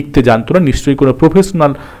রামানি লিখতে জানতো না, নিশ্চয়ই কোনো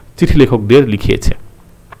প্রফেশনাল চিঠি লেখকদের লিখিয়েছে।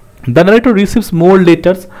 The narrator receives more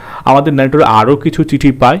letters, আমাদের ন্যারেটর আরও কিছু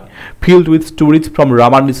চিঠি পায়, filled with stories from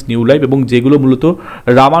রামানিস new life, এবং যেগুলো মূলত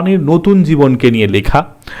রামানির নতুন জীবনকে নিয়ে লেখা।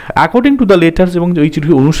 অ্যাকর্ডিং টু দ্য লেটার্স, এবং ওই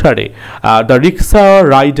চিঠি অনুসারে, দ্য রিক্সা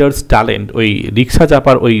রাইডার্স ট্যালেন্ট, ওই রিক্সা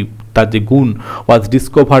চাপার ওই তার যে গুণ, ওয়াজ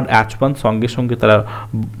ডিসকভার্ড অ্যাট ওয়ান, সঙ্গে সঙ্গে তারা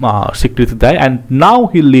স্বীকৃতি দেয়। And now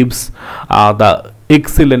he lives the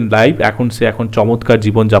excellent life, এখন চমৎকার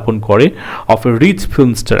জীবনযাপন করে, of a rich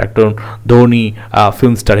film star, একজন ধনী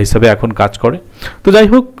ফিল্ম স্টার হিসাবে এখন কাজ করে। তো যাই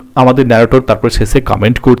হোক, আমাদের ন্যারেটর তারপর শেষে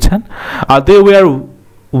কমেন্ট করছেন, দে ওয়ার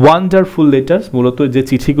ওয়ান্ডারফুল লেটার্স, মূলত যে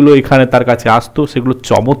চিঠিগুলো এখানে তার কাছে আসতো সেগুলো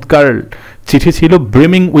চমৎকার চিঠি ছিল,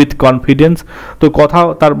 ব্রিমিং উইথ কনফিডেন্স। তো কথা,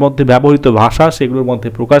 তার মধ্যে ব্যবহৃত ভাষা, সেগুলোর মধ্যে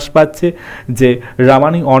প্রকাশ পাচ্ছে যে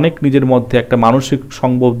রামানি অনেক নিজের মধ্যে একটা মানসিক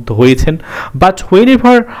সংবদ্ধ হয়েছেন। But when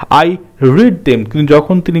ever I read them, কিন্তু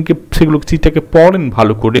যখন তিনি সেগুলো চিঠিটাকে পড়েন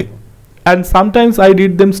ভালো করে, and sometimes I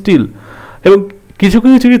read them still, এবং কিছু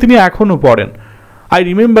কিছু চিঠি তিনি এখনও পড়েন, I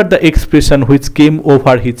remember the expression which came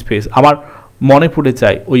over his face, আমার মনে পড়ে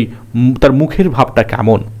যায় ওই তার মুখের ভাবটা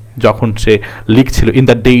কেমন যখন সে লিখছিল। In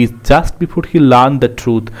the days just before he learn the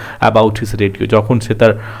truth about his radio, যখন সে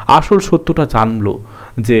তার আসল সত্যটা জানলো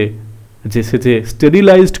যে সে যে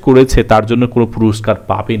স্টেরিলাইজড করেছে তার জন্য কোনো পুরস্কার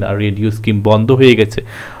পাবে না, রেডিও স্কিম বন্ধ হয়ে গেছে।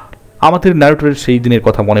 আমাদের ন্যারেটরের সেই দিনের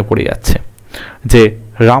কথা মনে পড়ে যাচ্ছে যে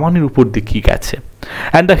রামানির উপর দিয়ে কী গেছে।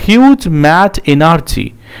 And the huge mad energy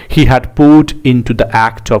he had put in to the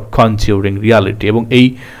act of conjuring reality, এবং এই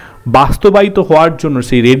বাস্তবায়িত হওয়ার জন্য,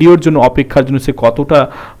 সেই রেডিওর জন্য অপেক্ষার জন্য সে কতটা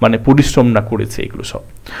মানে পরিশ্রম না করেছে, এগুলো সব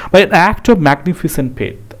by act of magnificent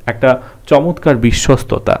faith, একটা চমৎকার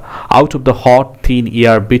বিশ্বস্ততা, out of the hot thin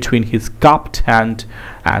air between his কাপড hand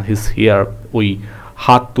and his hair, ওই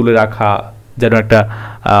হাত তুলে রাখা যেন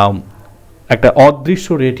একটা অদৃশ্য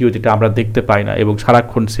রেডিও যেটা আমরা দেখতে পাই না এবং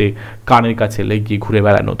সারাক্ষণ সে কানের কাছে লেগে ঘুরে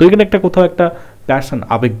বেড়ানো। তো এখানে একটা কোথাও একটা প্যাশন,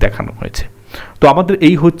 আবেগ দেখানো হয়েছে। তো আমাদের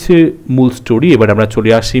এই হচ্ছে মূল স্টোরি। এবার আমরা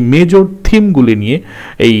চলে আসি মেজর থিমগুলি নিয়ে।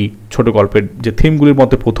 এই ছোট গল্পের যে থিমগুলির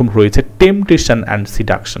মধ্যে প্রথম রয়েছে টেম্পটেশন অ্যান্ড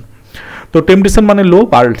সিডাকশন। তো টেম্পটেশন মানে লোভ,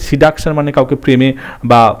 আর সিডাকশন মানে কাউকে প্রেমে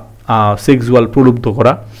বা সেক্সুয়াল প্রলুব্ধ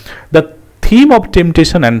করা। The theme of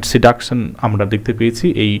temptation and seduction আমরা দেখতে পেয়েছি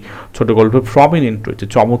এই ছোট গল্পে প্রমিনেন্ট রয়েছে,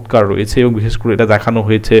 চমৎকার রয়েছে, এবং বিশেষ করে এটা দেখানো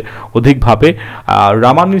হয়েছে অধিকভাবে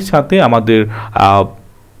রামানির সাথে আমাদের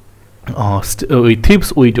ওই থিপস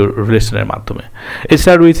উইডোর রিলেশনের মাধ্যমে।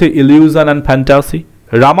 এছাড়া রয়েছে ইলিউশন অ্যান্ড ফ্যান্টাসি।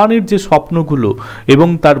 রামানির যে স্বপ্নগুলো এবং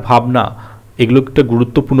তার ভাবনা, এগুলো একটা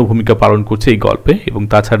গুরুত্বপূর্ণ ভূমিকা পালন করছে এই গল্পে। এবং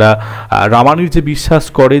তাছাড়া রামানির যে বিশ্বাস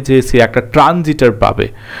করে যে সে একটা ট্রানজিটার পাবে,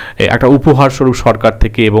 একটা উপহার স্বরূপ সরকার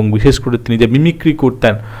থেকে, এবং বিশেষ করে তিনি যে মিমিক্রি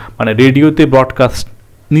করতেন, মানে রেডিওতে ব্রডকাস্ট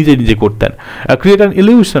নিজে নিজে করতেন, create an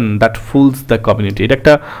illusion that fools the community. এটা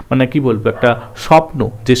একটা মানে কি বলবো, একটা স্বপ্ন,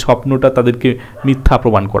 যে স্বপ্নটা তাদেরকে মিথ্যা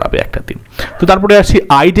প্রমাণ করাবে একটা দিন। তো তারপরে আসি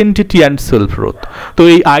আইডেন্টিটি অ্যান্ড সেলফ রোথ। তো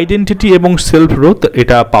এই আইডেন্টিটি এবং সেলফ রোথ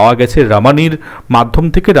এটা পাওয়া গেছে রামানির মাধ্যম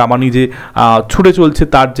থেকে। রামানি যে ছুটে চলছে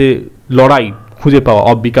তার যে লড়াই খুঁজে পাওয়া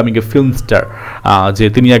of becoming A film star, যে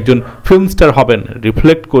তিনি একজন ফিল্ম স্টার হবেন,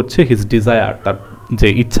 রিফ্লেক্ট করছে হিজ ডিজায়ার, তার যে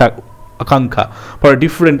ইচ্ছা আকাঙ্ক্ষা ফর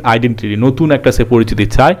ডিফারেন্ট আইডেন্টিটি, নতুন একটা সে পরিচিতি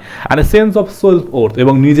চায়, and a sense of self worth,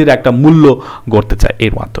 এবং নিজের একটা মূল্য গড়তে চায়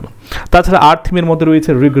এর মাধ্যমে। তাছাড়া আর থিমের মধ্যে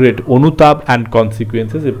রয়েছে রিগ্রেট, অনুতাপ অ্যান্ড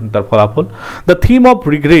কনসিকুয়েন্সেস এবং তার ফলাফল। দ্য থিম অফ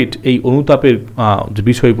রিগ্রেট, এই অনুতাপের যে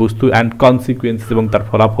বিষয়বস্তু, অ্যান্ড কনসিকুয়েন্সেস এবং তার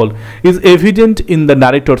ফলাফল, is evident in the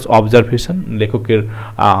narrator's observation, লেখকের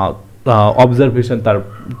অবজারভেশন, তার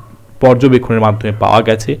পর্যবেক্ষণের মাধ্যমে পাওয়া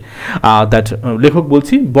গেছে। দ্যাট লেখক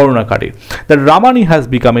বলছি বর্ণনাকারী, that Ramani has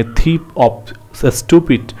become a থিপ of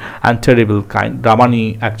stupid and terrible kind. Ramani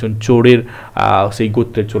একজন চোরের সেই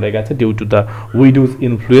গোত্রে চলে গেছে due to the widows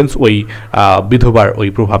influence, ওই বিধবার ওই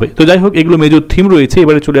প্রভাবে। তো যাই হোক, এগুলো মেজর থিম রয়েছে।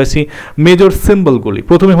 এবারে চলে আসি মেজর সিম্বলগুলি।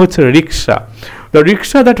 প্রথমে হচ্ছে রিক্সা। The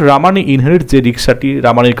rickshaw that Ramani inherit, যে রিক্সাটি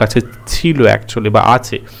রামানির কাছে ছিল অ্যাকচুয়ালি বা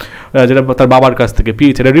আছে, যেটা তার বাবার কাছ থেকে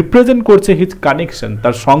পেয়েছে, এটা রিপ্রেজেন্ট করছে হিজ কানেকশন,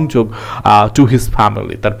 তার সংযোগ টু হিজ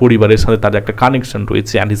ফ্যামিলি, তার পরিবারের সাথে তার একটা কানেকশন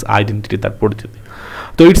রয়েছে, অ্যান্ড হিজ আইডেন্টিটি, তার পরিচিতি।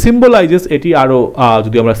 তো ইট সিম্বলাইজেস, এটি আরও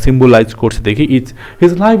যদি আমরা সিম্বলাইজ করতে দেখি, ইটস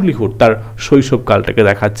হিজ লাইভলিহুড, তার শৈশবকালটাকে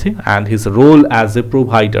দেখাচ্ছে, and his role as a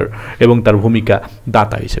provider, এবং তার ভূমিকা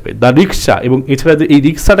দাতা হিসেবে। দ্য রিক্সা, এবং এছাড়া যে এই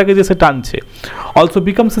রিক্সাটাকে যে সে টানছে, অলসো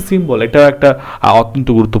বিকামস এ সিম্বল, এটা একটা অত্যন্ত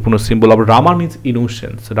গুরুত্বপূর্ণ সিম্বল অফ রামানিজ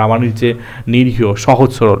ইনোসেন্স, রামানির যে নিরীহ, সহজ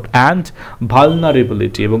সরল, অ্যান্ড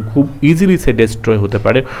ভালনারেবিলিটি, এবং খুব ইজিলি সে ডিস্ট্রয় হতে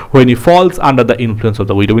পারে when he false under the influence of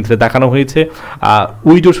the widow. দেখানো হয়েছে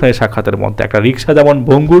উইডোর সঙ্গে সাক্ষাতের মধ্যে একটা রিক্সা যেমন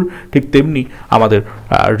ভঙ্গুর, ঠিক তেমনি আমাদের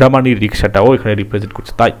রামানির রিক্সাটাও এখানে রিপ্রেজেন্ট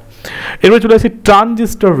করছে। তাই এরপরে চলে আসি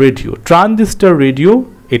ট্রানজিস্টর রেডিও। ট্রানজিস্টর রেডিও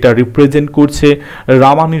এটা রিপ্রেজেন্ট করছে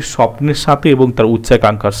রামানির স্বপ্নের সাথে এবং তার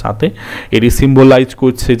উচ্চাকাঙ্ক্ষার সাথে। এটি সিম্বলাইজ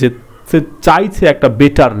করছে যে সে চাইছে একটা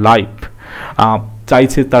বেটার লাইফ,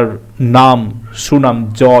 চাইছে তার নাম, সুনাম,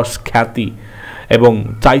 যশ, খ্যাতি, এবং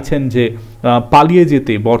চাইছেন যে পালিয়ে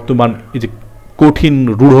যেতে বর্তমান এই যে কঠিন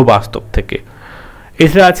রূঢ় বাস্তব থেকে।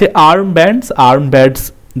 এছাড়া আছে আর্ম ব্যান্ডস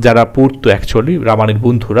যারা পড়তো অ্যাকচুয়ালি রামানির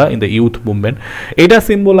বন্ধুরা ইন দ্য ইউথ মুভমেন্ট, এটা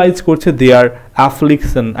সিম্বলাইজ করছে দেয়ার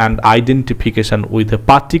অ্যাফ্লিকশন and identification with a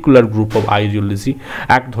particular group of ideology.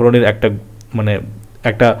 এক ধরনের একটা মানে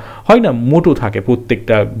একটা হয় না মোটো থাকে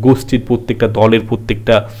প্রত্যেকটা গোষ্ঠীর, প্রত্যেকটা দলের,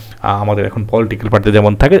 প্রত্যেকটা আমাদের এখন পলিটিক্যাল পার্টিতে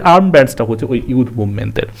যেমন থাকে, আর্ম ব্যান্ডসটা হচ্ছে ওই youth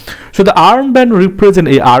মুভমেন্টের। So the arm band represent,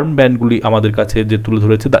 এই আর্ম ব্যান্ডগুলি আমাদের কাছে যে তুলে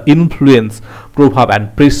ধরেছে দ্য ইনফ্লুয়েন্স, প্রভাব অ্যান্ড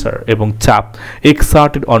প্রেসার এবং চাপ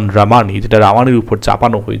এক্সার্টেড অন রামানি, যেটা রামানির উপর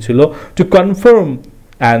চাপানো হয়েছিল to confirm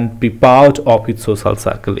and B part of it social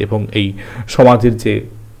circle, এবং এই সমাজের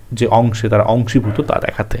যে অংশে তারা অংশীভূত তা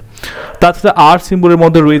দেখাতে। তাছাড়া আর সিম্বলের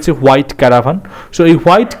মধ্যে রয়েছে হোয়াইট ক্যারাভান। সো এই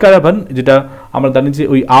হোয়াইট ক্যারাভান, যেটা আমরা জানি যে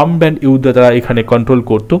ওই আর্ম ব্যান্ড ইউথরা তারা এখানে কন্ট্রোল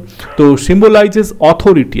করতো, তো সিম্বলাইজেস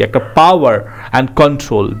অথরিটি, একটা পাওয়ার অ্যান্ড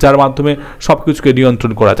কন্ট্রোল, যার মাধ্যমে সব কিছুকে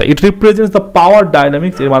নিয়ন্ত্রণ করা যায়। ইট রিপ্রেজেন্টস দ্য পাওয়ার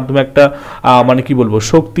ডাইনামিক্স, এর মাধ্যমে একটা মানে কি বলবো,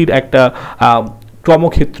 শক্তির একটা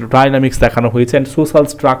কর্মক্ষেত্র ডাইনামিক্স দেখানো হয়েছে, অ্যান্ড সোশ্যাল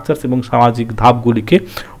স্ট্রাকচারস এবং সামাজিক ধাপগুলিকে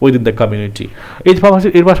উইদিন দ্য কমিউনিটি।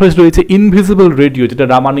 এর পাশাপাশি রয়েছে ইনভিজিবল রেডিও, যেটা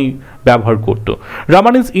রামানি ব্যবহার করতো।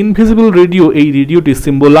 রামানিজ ইনভিজিবল রেডিও, এই রেডিওটি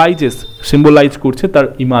সিম্বলাইজ করছে তার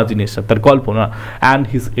ইমাজিনেশন, তার কল্পনা, অ্যান্ড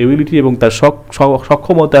হিজ এবিলিটি, এবং তার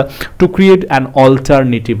সক্ষমতা to create an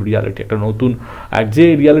alternative reality, একটা নতুন যে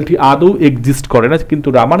রিয়ালিটি আদৌ এক্সিস্ট করে না, কিন্তু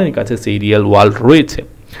রামানের কাছে সেই রিয়েল ওয়ার্ল্ড রয়েছে।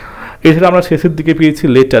 এছাড়া আমরা শেষের দিকে পেয়েছি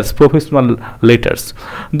letters, professional letters.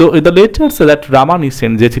 The letters that Ramani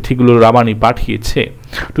Saint, যে চিঠিগুলো রামানি পাঠিয়েছে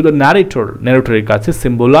টু দ্য ন্যারেটরের কাছে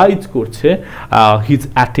সিম্বলাইজ করছে হিজ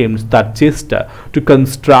অ্যাটেম্পটস, তার চেষ্টা two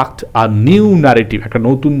construct a new narrative, একটা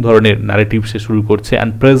নতুন ধরনের ন্যারেটিভ সে শুরু করছে,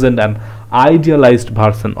 and present and আইডিয়ালাইজড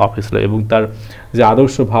version of his life, এবং তার যে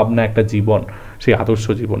আদর্শ ভাবনা, একটা জীবন, সেই আদর্শ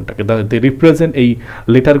জীবনটাকে রিপ্রেজেন্ট, এই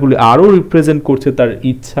লেটারগুলি আরও রিপ্রেজেন্ট করছে তার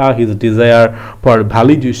ইচ্ছা, হিজ ডিজায়ার ফর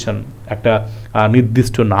ভ্যালিডেশন, একটা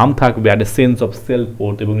নির্দিষ্ট নাম থাকবে, and a sense of self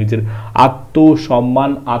worth, এবং নিজের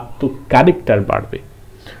আত্মসম্মান, ক্যারেক্টার বাড়বে।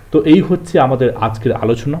 তো এই হচ্ছে আমাদের আজকের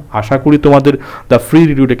আলোচনা। আশা করি তোমাদের দ্য ফ্রি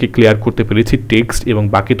রিভিউটাকে ক্লিয়ার করতে পেরেছি টেক্সট এবং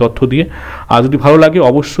বাকি তথ্য দিয়ে। আর যদি ভালো লাগে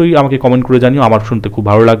অবশ্যই আমাকে কমেন্ট করে জানিও, আমার শুনতে খুব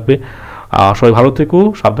ভালো লাগবে। সবাই ভালো থেকো,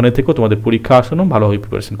 সাবধানে থেকো, তোমাদের পরীক্ষা আসন্ন, ভালোভাবে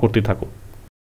প্রিপারেশন করতে থাকো।